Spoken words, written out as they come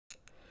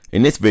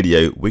In this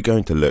video, we're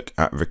going to look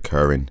at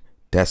recurring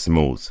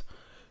decimals.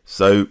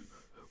 So what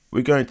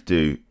we're going to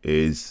do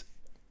is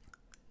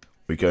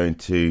we're going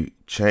to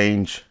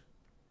change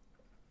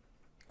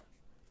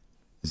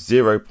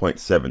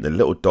 0.7. The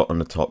little dot on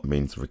the top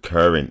means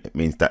recurring. It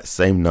means that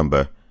same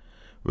number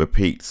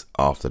repeats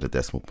after the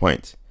decimal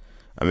point.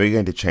 And we're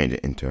going to change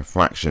it into a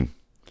fraction.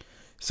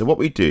 So what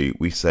we do,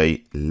 we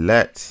say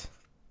let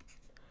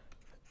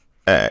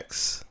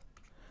x,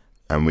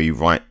 and we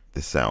write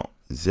this out,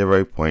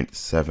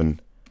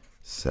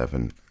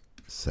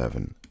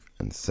 0.777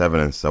 and 7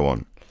 and so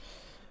on.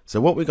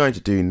 So what we're going to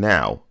do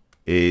now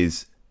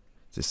is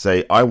to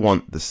say I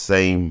want the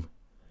same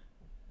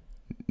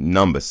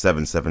number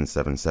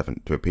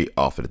 7777 to repeat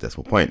after the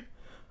decimal point.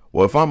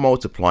 Well, if I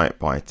multiply it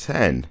by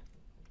 10,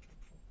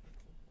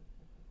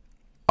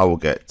 I will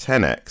get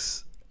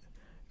 10x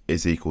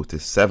is equal to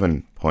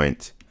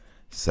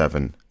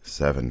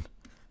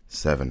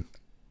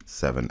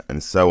 7.7777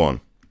 and so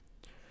on.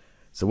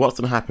 So what's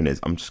going to happen is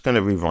I'm just going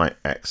to rewrite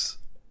x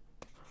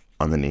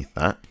underneath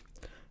that.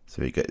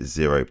 So we get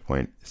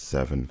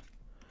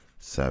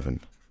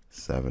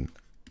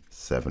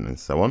 0.777 and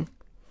so on.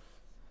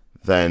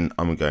 Then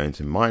I'm going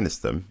to minus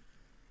them.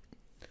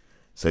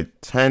 So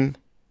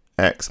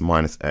 10x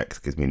minus x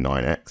gives me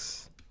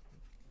 9x.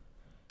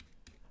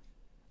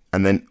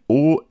 And then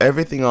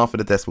everything after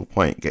the decimal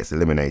point gets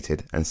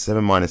eliminated, and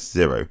 7 minus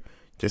 0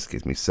 just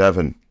gives me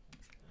 7.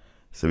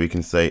 So we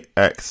can say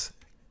x,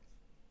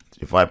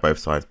 divide both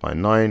sides by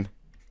 9. I'm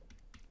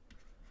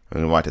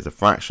going to write it as a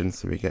fraction,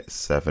 so we get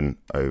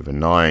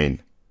 7/9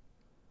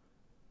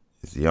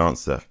 is the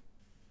answer.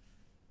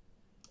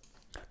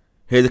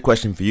 Here's a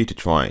question for you to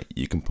try.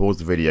 You can pause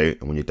the video,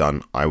 and when you're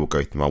done, I will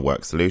go through my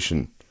work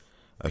solution.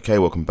 Okay,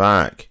 welcome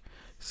back.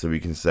 So we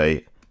can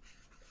say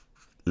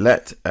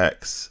let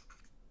x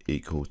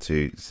equal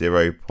to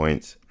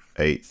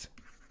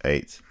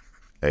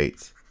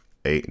 0.8888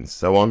 and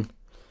so on.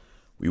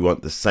 We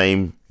want the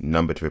same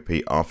number to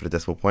repeat after the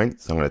decimal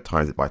point, so I'm going to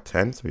times it by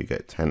 10, so we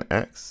get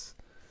 10x,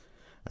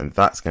 and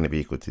that's going to be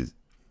equal to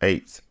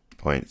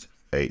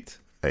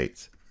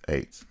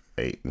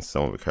 8.8888 and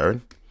so on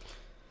recurring.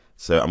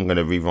 So I'm going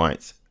to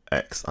rewrite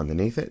x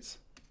underneath it,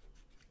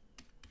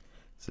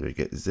 so we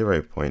get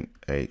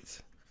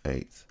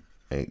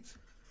 0.8888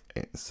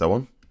 and so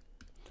on.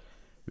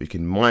 We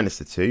can minus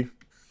the 2.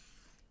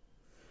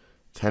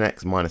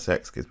 10x minus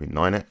x gives me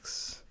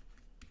 9x.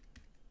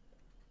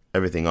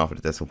 Everything after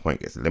the decimal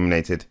point gets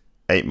eliminated.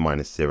 8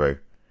 minus 0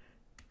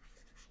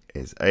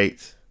 is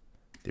 8.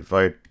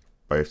 Divide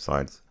both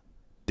sides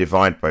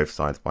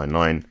by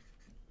 9.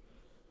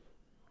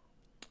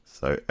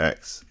 So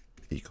x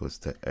equals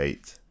to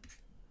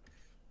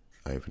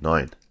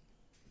 8/9.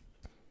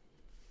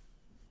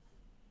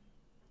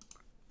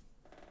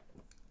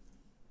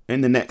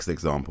 In the next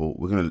example,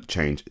 we're going to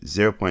change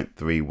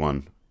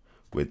 0.31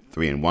 with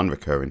 3 and 1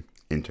 recurring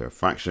into a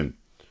fraction.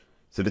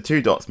 So the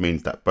two dots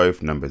means that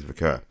both numbers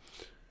recur.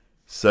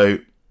 So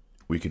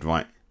we could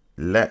write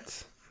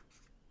let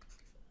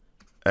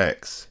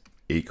x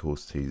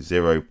equals to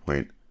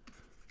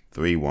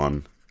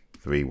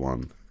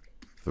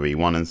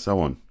 0.313131 and so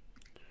on.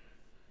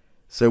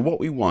 So what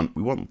we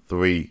want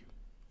 3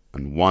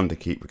 and 1 to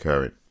keep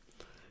recurring.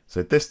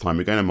 So this time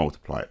we're going to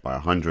multiply it by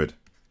 100.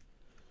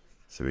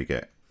 So we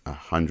get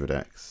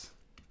 100x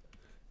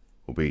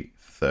will be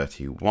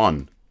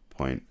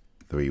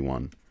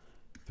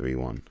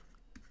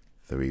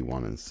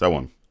 31.313131 and so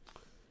on.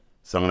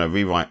 So I'm going to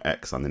rewrite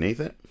x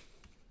underneath it.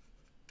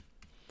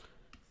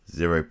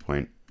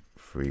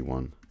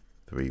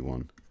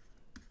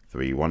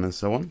 0.313131 and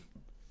so on.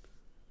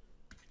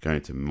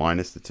 Going to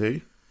minus the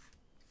 2.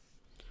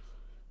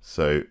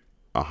 So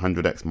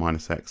 100x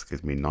minus x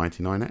gives me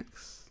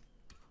 99x.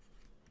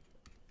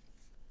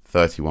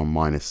 31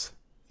 minus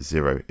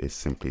 0 is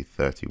simply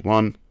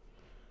 31.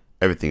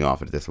 Everything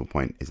after the decimal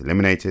point is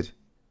eliminated.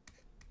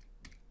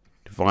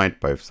 Divide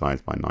both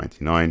sides by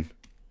 99.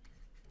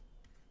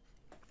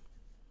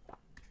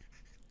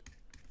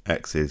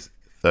 X is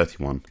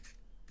 31/99.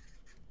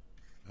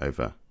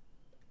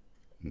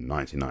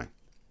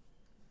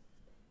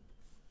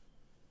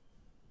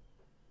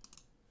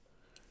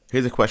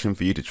 Here's a question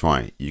for you to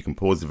try. You can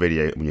pause the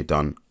video, and when you're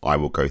done, I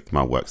will go through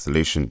my work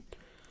solution.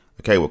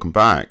 Okay, welcome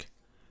back.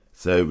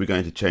 So we're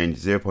going to change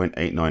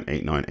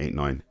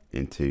 0.898989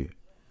 into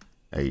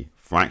a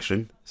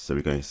fraction. So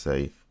we're going to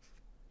say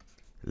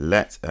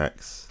let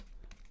x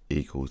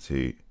equal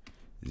to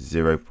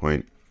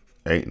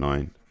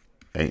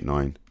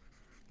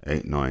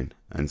 0.898989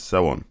 and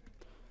so on.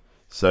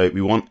 So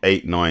we want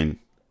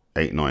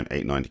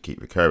 898989 to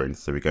keep recurring.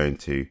 So we're going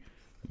to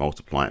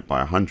multiply it by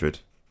 100.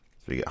 So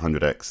we get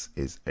 100x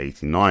is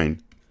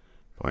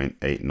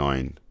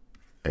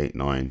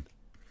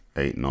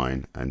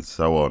 89.898989 and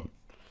so on.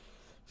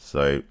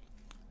 So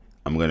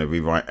I'm going to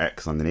rewrite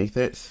x underneath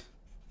it.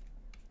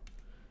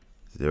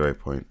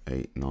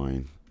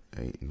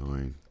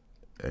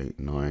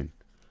 0.898989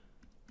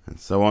 and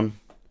so on.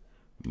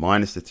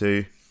 Minus the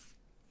 2.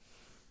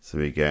 So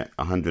we get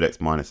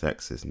 100x minus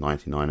x is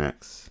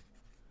 99x.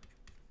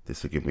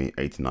 This will give me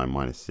 89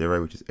 minus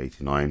 0, which is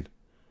 89.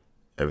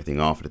 Everything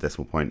after the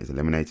decimal point is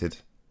eliminated.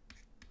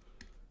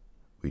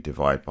 We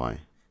divide by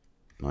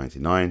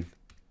 99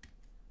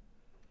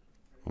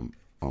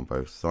 on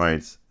both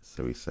sides.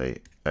 So we say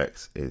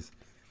x is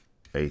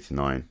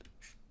 89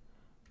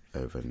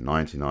 over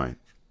 99.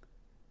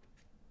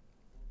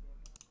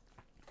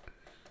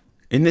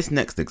 In this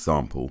next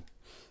example,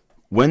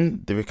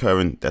 when the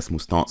recurrent decimal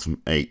starts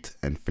from 8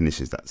 and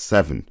finishes at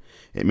 7,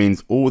 it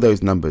means all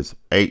those numbers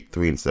 8,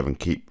 3 and 7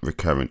 keep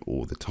recurring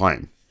all the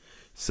time.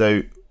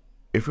 So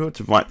if we were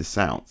to write this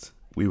out,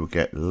 we will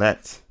get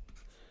let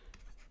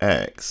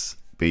x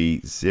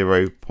be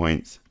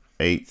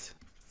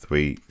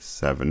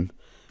 0.837,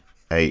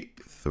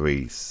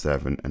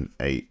 837 and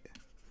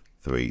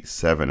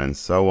 837 and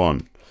so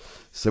on.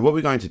 So what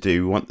we're going to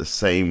do, we want the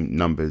same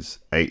numbers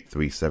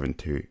 837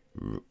 to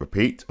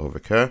repeat or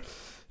recur.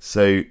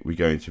 So we're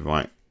going to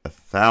write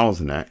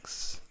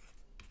 1000x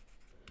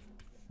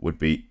would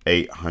be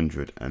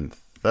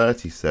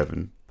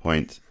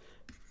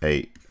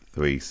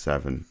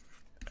 837.837,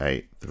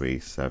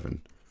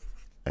 837,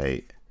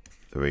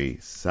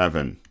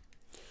 837.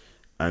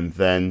 And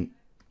then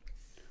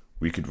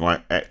we could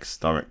write x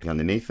directly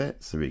underneath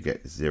it. So we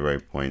get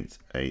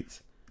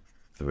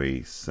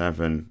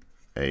 0.837,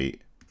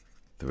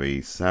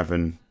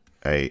 837,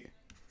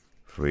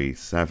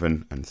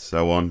 837 and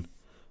so on.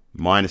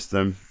 Minus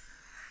them.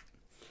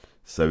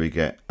 So we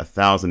get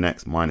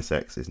 1000x minus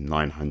x is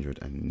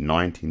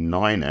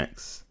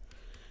 999x.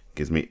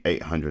 Gives me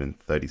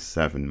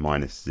 837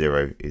 minus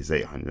 0 is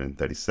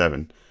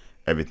 837.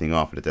 Everything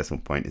after the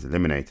decimal point is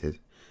eliminated.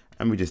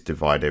 And we just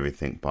divide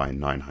everything by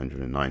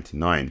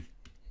 999.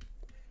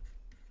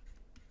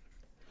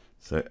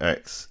 So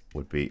x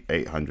would be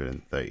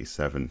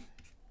 837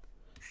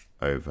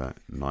 over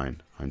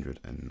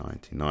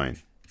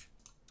 999.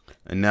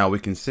 And now we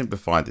can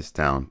simplify this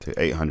down to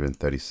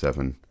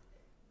 837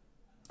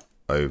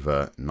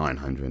 over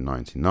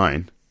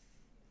 999.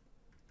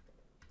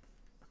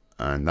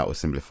 And that will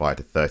simplify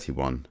to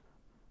 31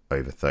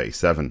 over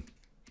 37.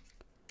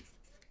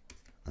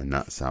 And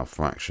that's our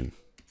fraction.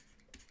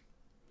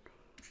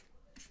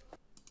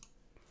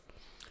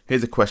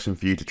 Here's a question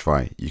for you to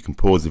try. You can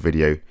pause the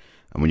video,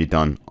 and when you're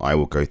done, I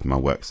will go through my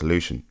work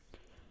solution.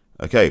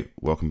 Okay,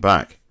 welcome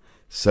back.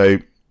 So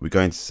we're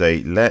going to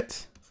say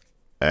let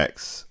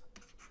x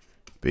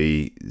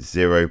be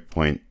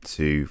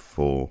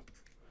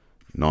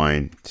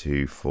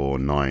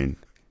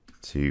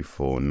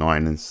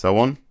 0.249249249 and so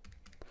on.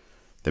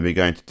 Then we're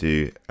going to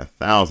do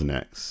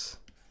 1000x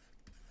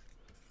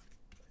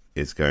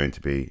is going to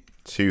be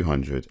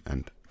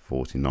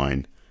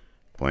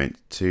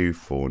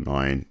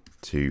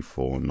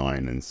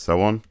 249.249249 and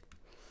so on.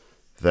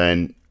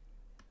 Then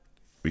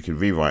we can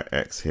rewrite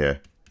x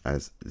here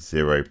as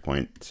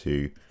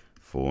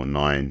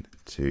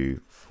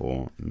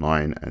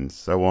 0.249249 and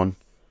so on.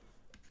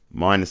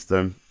 Minus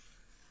them.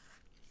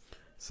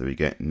 So we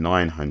get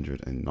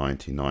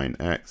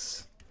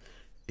 999x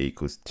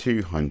equals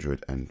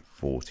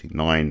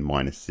 249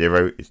 minus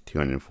 0 is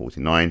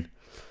 249.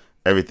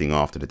 Everything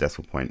after the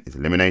decimal point is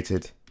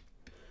eliminated.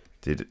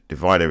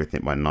 Divide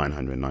everything by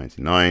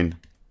 999.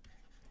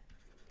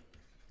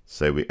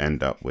 So we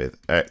end up with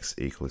x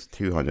equals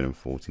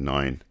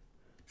 249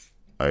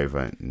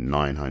 over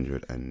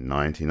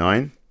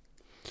 999.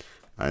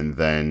 And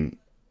then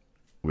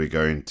we're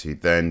going to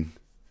then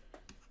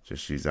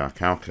just use our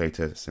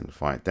calculator to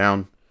simplify it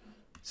down.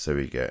 So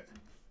we get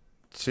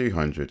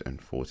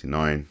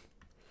 249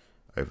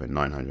 over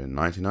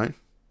 999.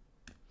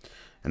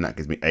 And that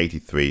gives me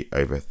 83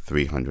 over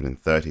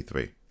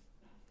 333.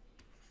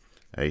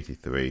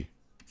 83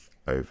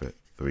 over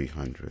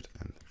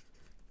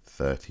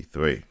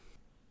 333.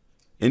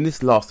 In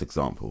this last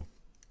example,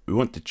 we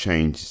want to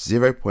change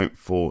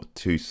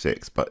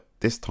 0.426, but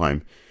this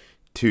time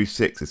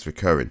 26 is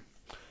recurring.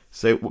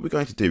 So what we're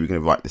going to do, we're going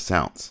to write this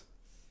out.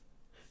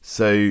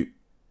 So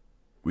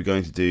we're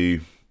going to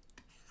do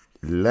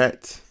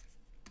let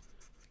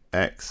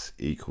x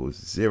equals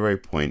 0.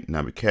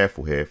 Now be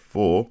careful here,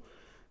 4.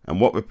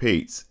 And what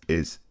repeats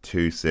is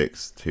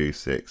 26,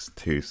 26,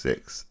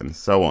 26, and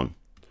so on.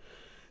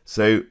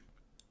 So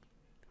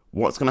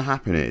what's going to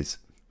happen is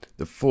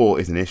the 4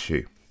 is an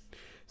issue.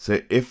 So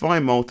if I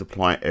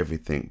multiply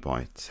everything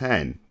by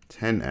 10,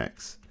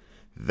 10x,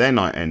 then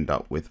I end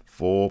up with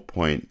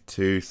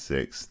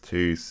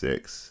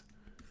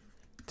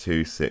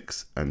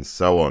 4.262626, and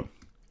so on.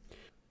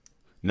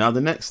 Now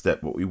the next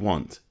step, what we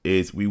want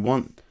is we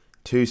want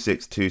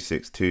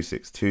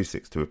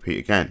 26262626 to repeat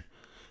again.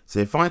 So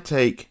if I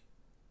take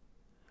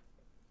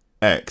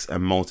x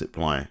and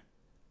multiply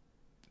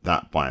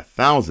that by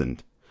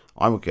 1000,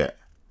 I will get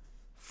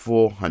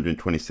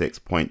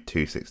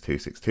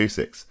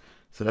 426.262626.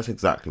 So that's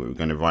exactly what we're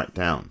going to write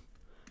down.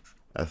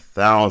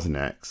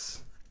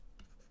 1000x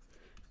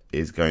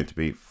is going to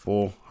be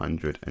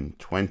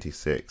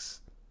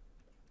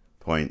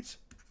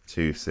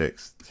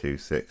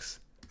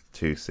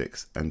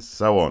 426.262626, and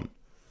so on.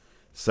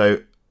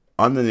 So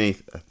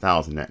underneath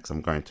 1000x, I'm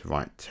going to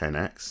write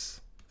 10x.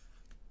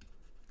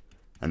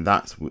 and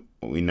that's what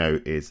we know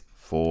is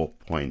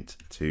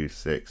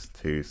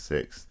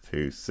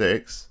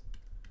 4.262626.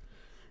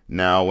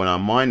 Now when I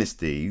minus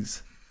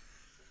these,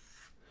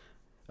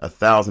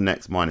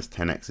 1000x minus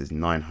 10x is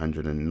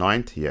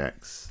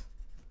 990x,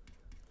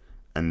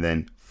 and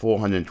then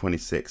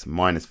 426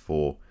 minus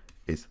 4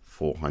 is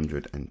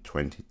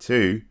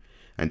 422,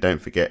 and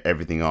don't forget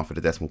everything after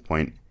the decimal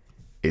point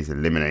is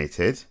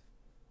eliminated.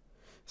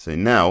 So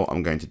now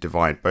I'm going to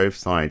divide both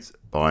sides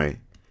by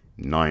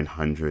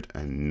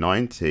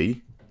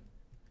 990,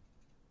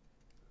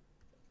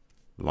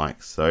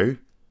 like so.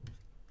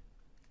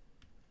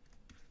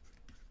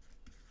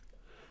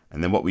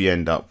 And then what we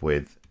end up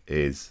with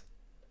is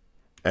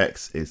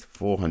x is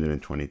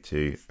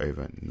 422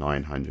 over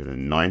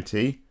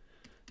 990.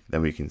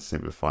 Then we can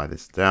simplify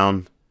this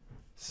down.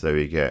 So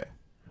we get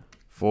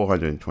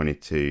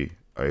 422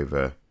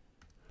 over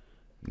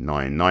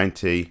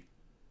 990.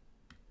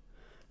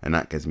 And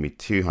that gives me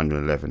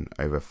 211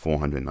 over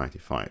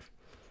 495.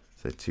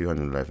 So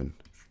 211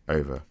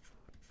 over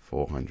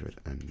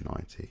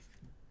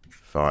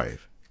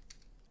 495.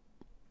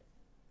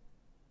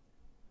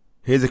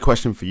 Here's a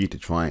question for you to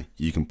try.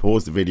 You can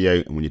pause the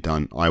video, and when you're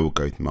done, I will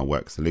go through my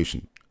work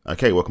solution.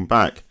 Okay, welcome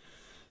back.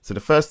 So the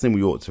first thing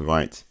we ought to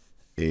write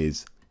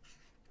is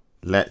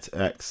let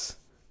x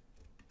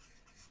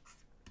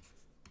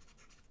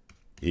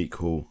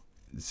equal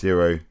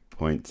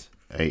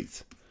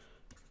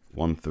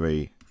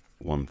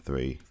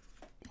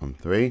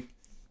 0.8131313.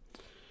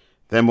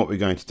 Then what we're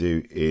going to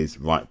do is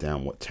write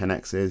down what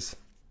 10x is.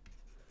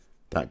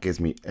 That gives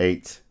me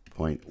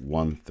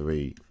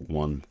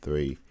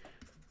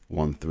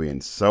 8.131313,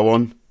 and so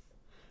on.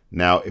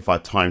 Now if I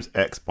times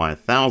x by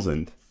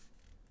 1000,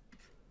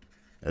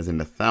 as in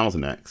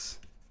 1000x,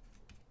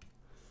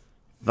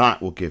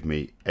 that will give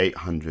me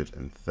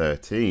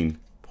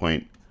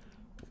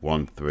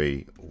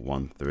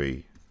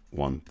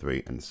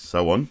 813.131313, and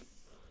so on.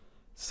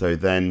 So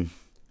then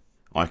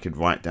I could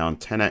write down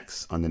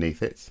 10x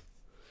underneath it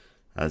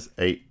as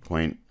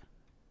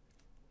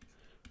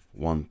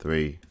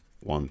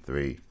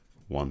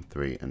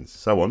 8.131313, and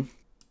so on.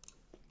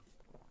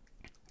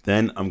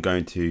 Then I'm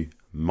going to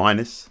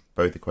minus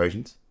both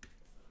equations.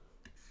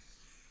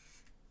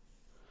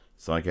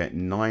 So I get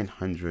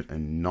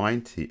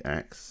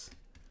 990x.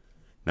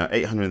 Now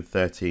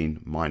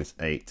 813 minus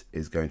 8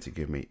 is going to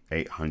give me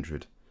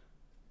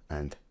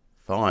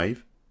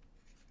 805.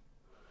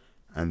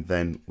 And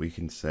then we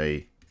can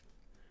say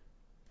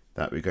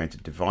that we're going to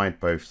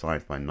divide both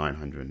sides by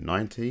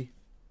 990.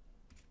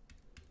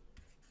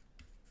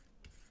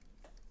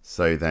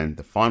 So then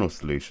the final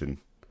solution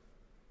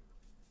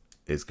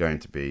is going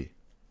to be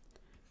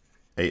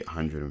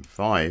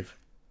 805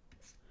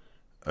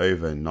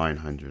 over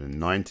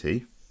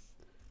 990,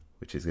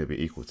 which is going to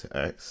be equal to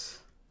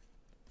x.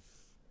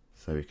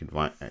 So we can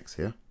write x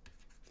here,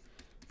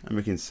 and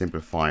we can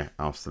simplify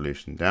our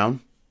solution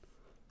down.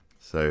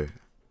 So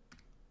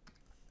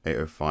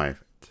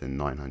 805 to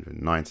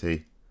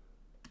 990,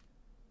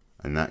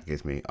 and that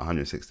gives me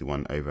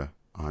 161 over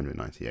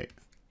 198.